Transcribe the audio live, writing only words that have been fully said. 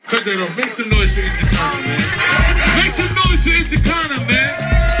Cut that off. Make some noise for Intikana, man. Make some noise for Intikana, man.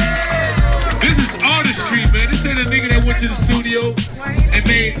 This is artistry, man. This ain't a nigga that went to the studio and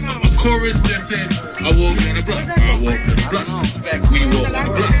made a chorus that said, I walk on the block, I walk on the block, we walk on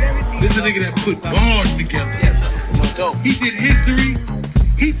the block. This is a nigga that put bars together. He did history.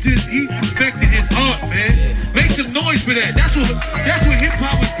 He perfected his art, man. Make some noise for that. That's what hip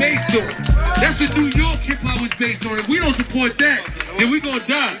hop was based on. That's what New York hip hop was based on. If we don't support that, then we gonna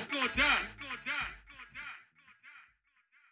die.